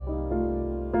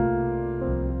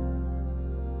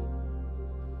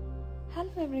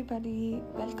everybody,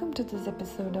 welcome to this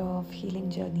episode of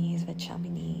Healing Journeys with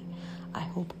Shamini. I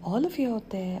hope all of you out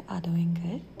there are doing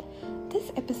good.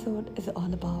 This episode is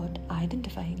all about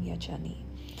identifying your journey.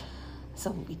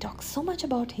 So we talk so much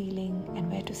about healing and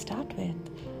where to start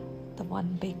with, the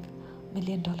one big $1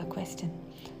 million question.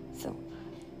 So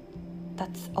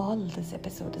that's all this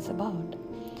episode is about.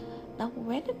 Now,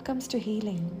 when it comes to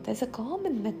healing, there's a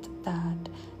common myth that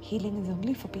healing is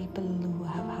only for people who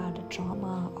have had a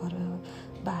trauma or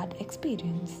a bad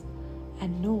experience.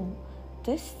 And no,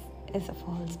 this is a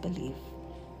false belief.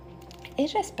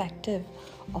 Irrespective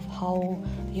of how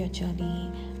your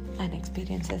journey and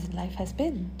experiences in life has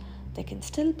been, there can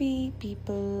still be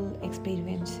people,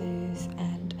 experiences,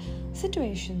 and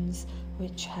situations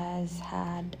which has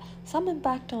had some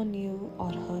impact on you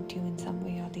or hurt you in some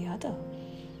way or the other.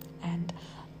 And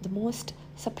the most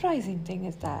surprising thing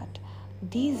is that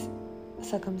these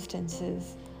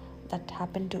circumstances that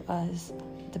happen to us,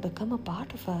 they become a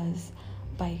part of us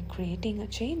by creating a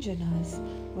change in us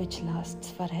which lasts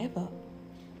forever.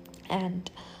 And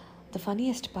the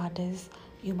funniest part is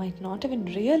you might not even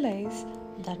realize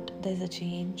that there's a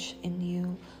change in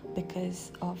you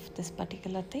because of this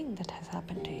particular thing that has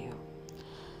happened to you.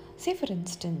 Say for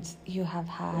instance, you have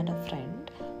had a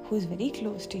friend who is very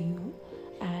close to you,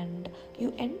 and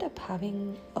you end up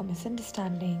having a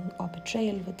misunderstanding or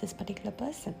betrayal with this particular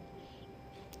person.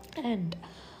 And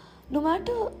no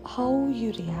matter how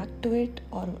you react to it,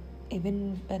 or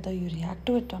even whether you react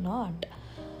to it or not,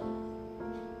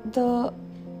 the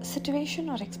situation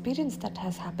or experience that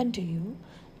has happened to you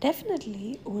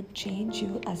definitely would change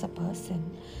you as a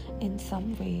person in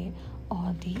some way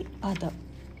or the other.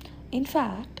 In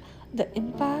fact, the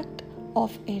impact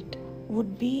of it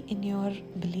would be in your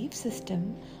belief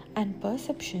system and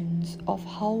perceptions of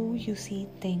how you see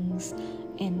things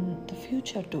in the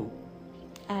future too.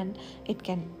 And it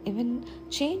can even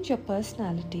change your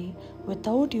personality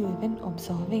without you even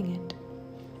observing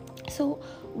it. So,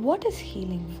 what is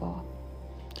healing for?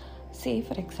 Say,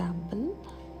 for example,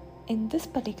 in this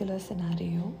particular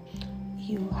scenario,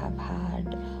 you have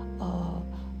had a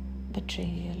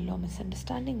betrayal or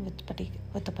misunderstanding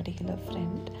with a particular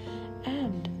friend,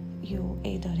 and you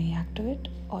either react to it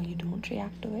or you don't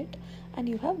react to it, and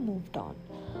you have moved on.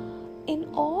 In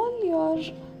all your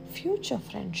future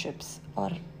friendships, or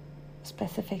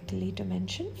specifically to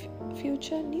mention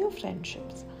future new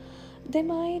friendships, there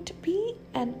might be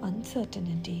an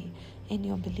uncertainty in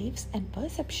your beliefs and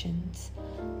perceptions,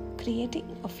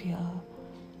 creating a fear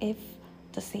if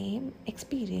the same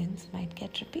experience might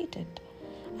get repeated.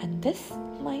 And this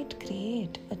might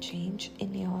create a change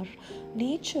in your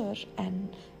nature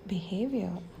and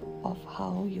behavior of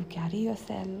how you carry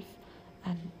yourself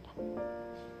and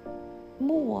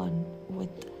move on with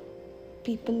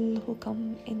people who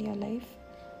come in your life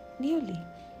newly.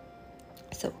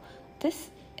 So this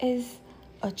is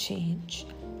a change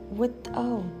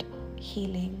without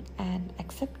healing and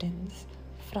acceptance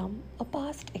from a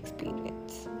past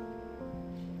experience.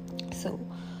 So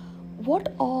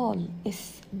what all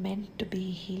is meant to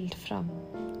be healed from?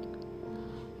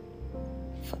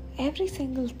 For every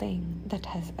single thing that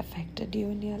has affected you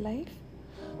in your life,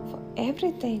 for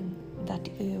everything that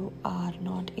you are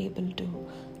not able to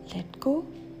let go,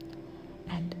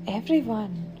 and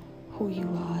everyone who you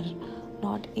are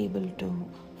not able to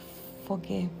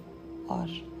forgive or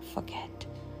forget.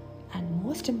 And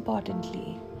most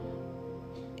importantly,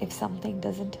 if something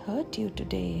doesn't hurt you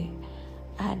today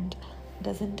and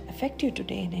doesn't affect you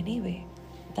today in any way,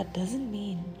 that doesn't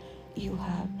mean you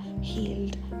have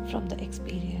healed from the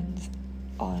experience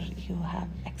or you have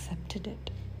accepted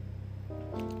it.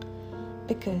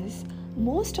 Because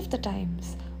most of the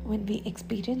times when we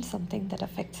experience something that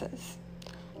affects us,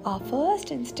 our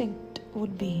first instinct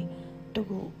would be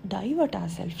to divert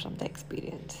ourselves from the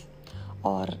experience,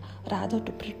 or rather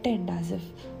to pretend as if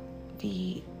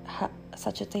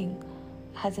such a thing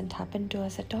hasn't happened to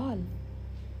us at all.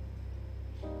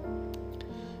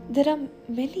 There are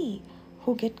many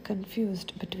who get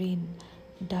confused between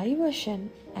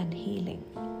diversion and healing.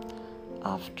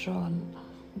 After all,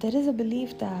 there is a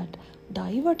belief that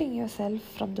diverting yourself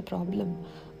from the problem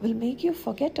will make you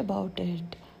forget about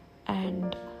it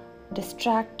and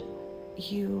distract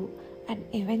you, and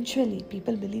eventually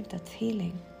people believe that's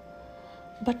healing.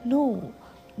 But no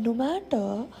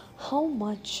matter how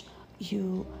much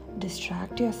you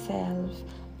distract yourself,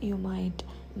 you might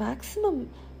maximum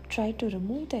try to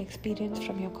remove the experience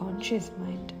from your conscious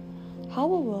mind.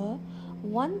 However,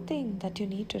 one thing that you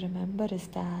need to remember is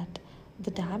that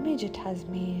the damage it has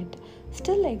made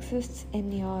still exists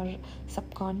in your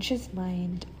subconscious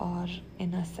mind or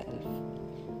inner self.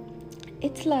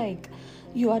 It's like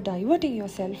You are diverting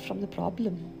yourself from the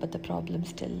problem, but the problem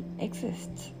still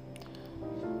exists.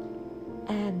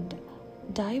 And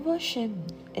diversion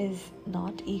is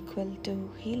not equal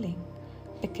to healing,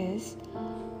 because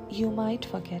you might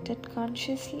forget it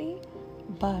consciously,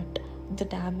 but the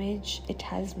damage it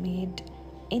has made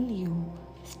in you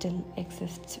still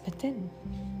exists within.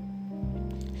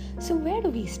 So, where do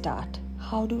we start?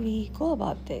 How do we go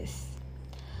about this?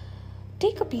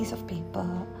 Take a piece of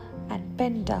paper and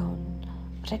pen down,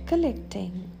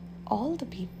 recollecting all the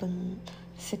people,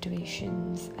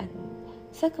 situations, and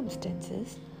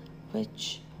circumstances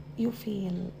which you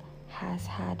feel has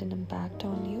had an impact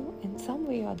on you in some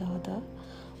way or the other,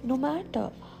 no matter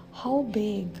how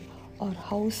big or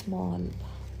how small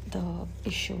the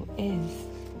issue is.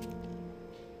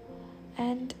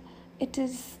 And it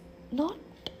is not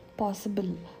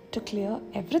possible to clear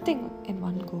everything in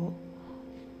one go.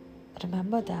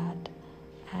 Remember that,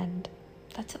 and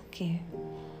that's okay.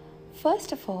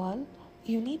 First of all,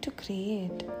 you need to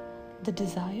create the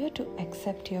desire to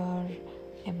accept your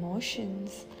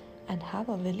emotions and have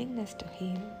a willingness to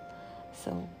heal.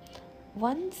 So,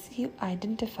 once you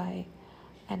identify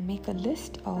and make a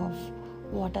list of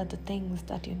what are the things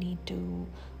that you need to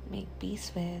make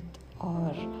peace with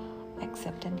or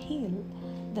accept and heal,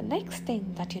 the next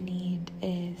thing that you need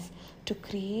is to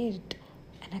create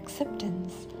an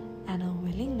acceptance and a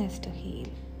willingness to heal.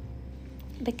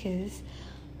 Because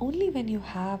only when you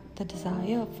have the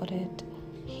desire for it,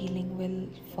 healing will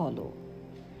follow.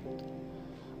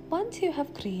 Once you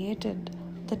have created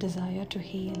the desire to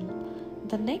heal,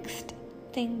 the next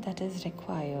thing that is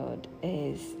required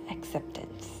is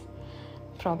acceptance.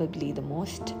 Probably the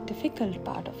most difficult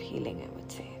part of healing, I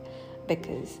would say,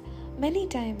 because many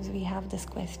times we have this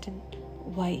question,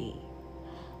 why?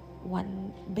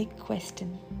 One big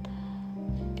question,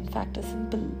 in fact a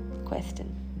simple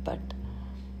question, but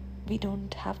we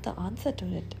don't have the answer to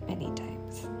it many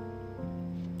times.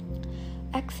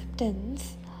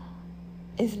 Acceptance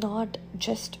is not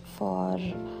just for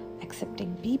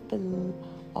accepting people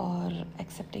or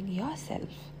accepting yourself,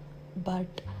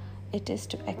 but it is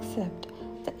to accept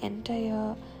the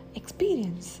entire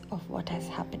experience of what has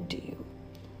happened to you.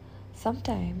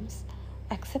 Sometimes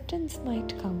acceptance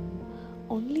might come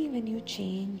only when you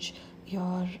change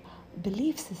your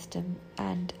belief system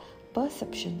and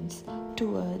perceptions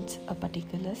towards a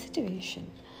particular situation,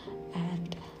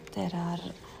 and there are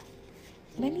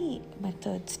many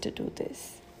methods to do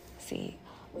this. Say,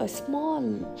 a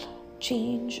small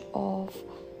change of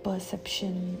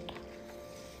perception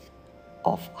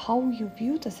of how you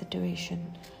view the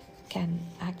situation can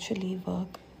actually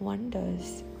work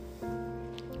wonders.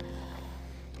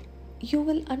 You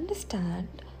will understand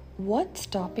what's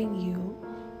stopping you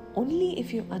only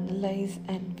if you analyze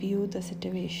and view the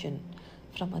situation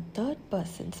from a third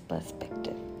person's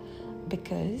perspective,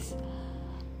 because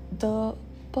the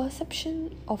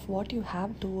perception of what you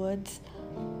have towards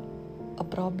a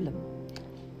problem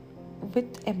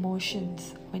with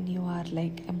emotions when you are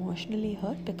like emotionally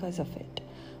hurt because of it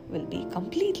will be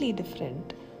completely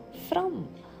different from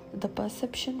the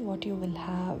perception what you will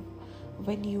have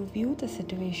when you view the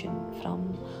situation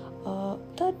from a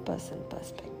third person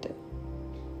perspective.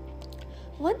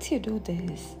 Once you do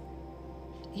this,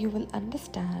 you will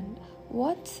understand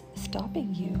what's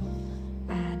stopping you,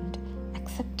 and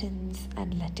acceptance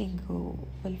and letting go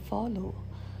will follow,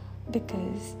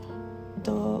 because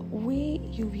the way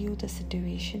you view the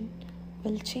situation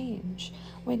will change.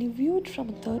 When you view it from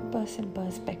a third person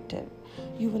perspective,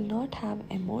 you will not have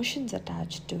emotions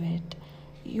attached to it,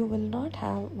 you will not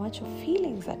have much of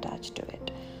feelings attached to it,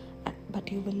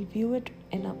 but you will view it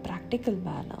in a practical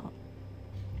manner.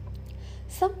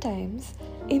 Sometimes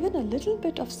even a little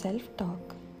bit of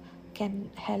self-talk can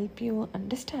help you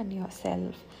understand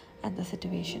yourself and the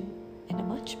situation in a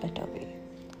much better way.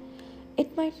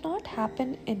 It might not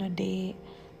happen in a day,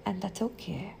 and that's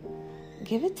okay.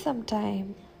 Give it some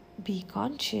time, be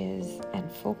conscious and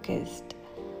focused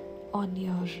on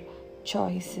your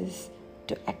choices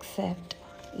to accept,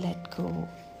 let go,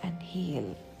 and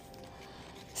heal.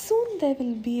 Soon there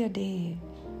will be a day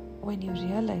when you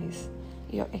realize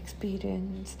your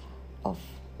experience of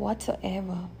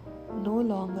whatsoever no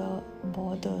longer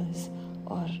bothers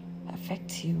or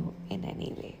affects you in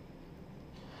any way.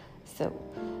 So,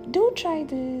 do try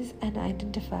this and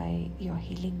identify your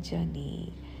healing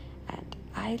journey, and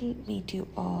I'll meet you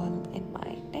all in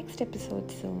my next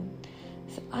episode soon.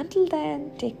 So, until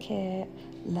then, take care,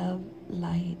 love,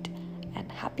 light, and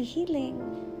happy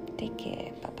healing. Take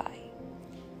care. Bye bye.